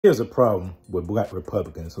Here's a problem with black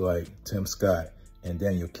Republicans like Tim Scott and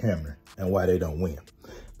Daniel Cameron and why they don't win.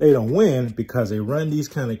 They don't win because they run these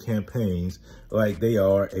kind of campaigns like they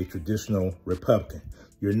are a traditional Republican.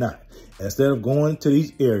 You're not. Instead of going to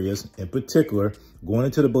these areas, in particular, going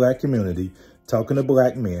into the black community, talking to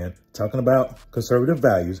black men, talking about conservative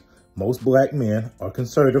values, most black men are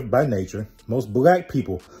conservative by nature. Most black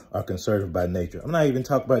people are conservative by nature. I'm not even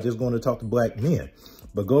talking about just going to talk to black men,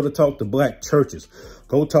 but go to talk to black churches.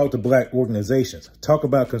 Go talk to black organizations. Talk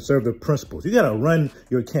about conservative principles. You got to run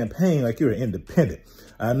your campaign like you're an independent.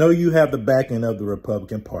 I know you have the backing of the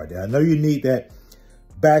Republican Party. I know you need that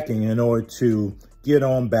backing in order to get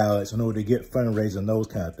on ballots, in order to get fundraising and those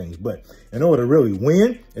kind of things. But in order to really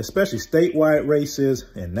win, especially statewide races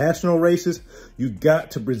and national races, you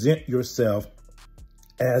got to present yourself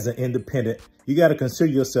as an independent. You got to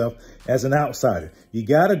consider yourself as an outsider. You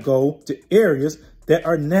got to go to areas that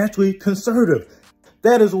are naturally conservative.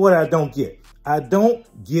 That is what I don't get. I don't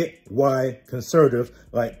get why conservatives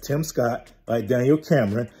like Tim Scott, like Daniel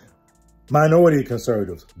Cameron, minority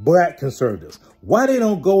conservatives, black conservatives, why they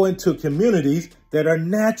don't go into communities that are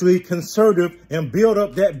naturally conservative and build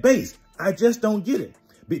up that base. I just don't get it.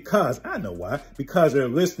 Because I know why. Because they're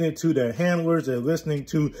listening to their handlers. They're listening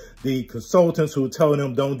to the consultants who are telling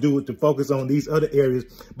them don't do it, to focus on these other areas.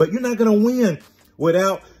 But you're not going to win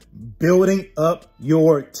without building up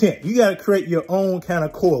your tent. You got to create your own kind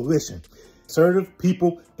of coalition. Conservative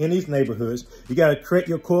people in these neighborhoods. You got to create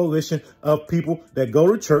your coalition of people that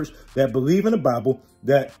go to church, that believe in the Bible,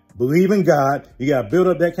 that believe in God. You got to build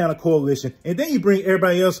up that kind of coalition. And then you bring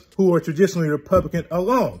everybody else who are traditionally Republican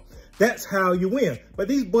along. That's how you win. But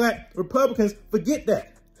these black Republicans forget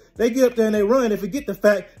that. They get up there and they run and forget the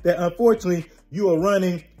fact that, unfortunately, you are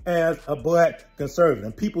running as a black conservative.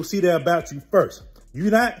 And people see that about you first. You're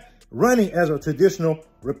not running as a traditional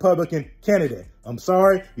Republican candidate. I'm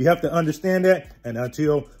sorry, you have to understand that. And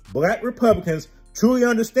until black Republicans truly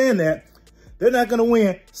understand that, they're not going to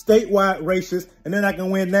win statewide races and they're not going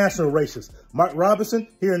to win national races. Mark Robinson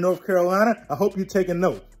here in North Carolina, I hope you take a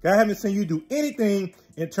note. I haven't seen you do anything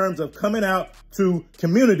in terms of coming out to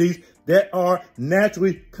communities that are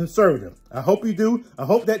naturally conservative. I hope you do. I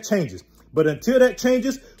hope that changes. But until that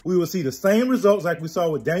changes, we will see the same results like we saw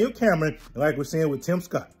with Daniel Cameron and like we're seeing with Tim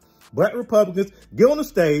Scott. Black Republicans get on the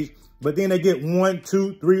stage, but then they get 1,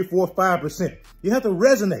 2, 3, 4, 5%. You have to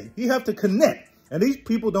resonate. You have to connect. And these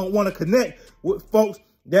people don't want to connect with folks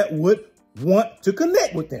that would want to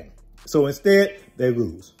connect with them. So instead, they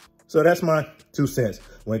lose. So that's my 2 cents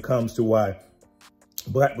when it comes to why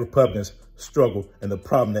black Republicans struggle and the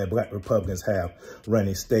problem that black Republicans have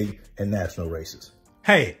running state and national races.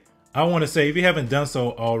 Hey, I want to say, if you haven't done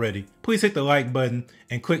so already, please hit the like button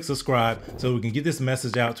and click subscribe so we can get this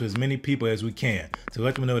message out to as many people as we can to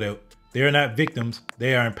let them know that they're not victims,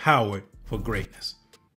 they are empowered for greatness.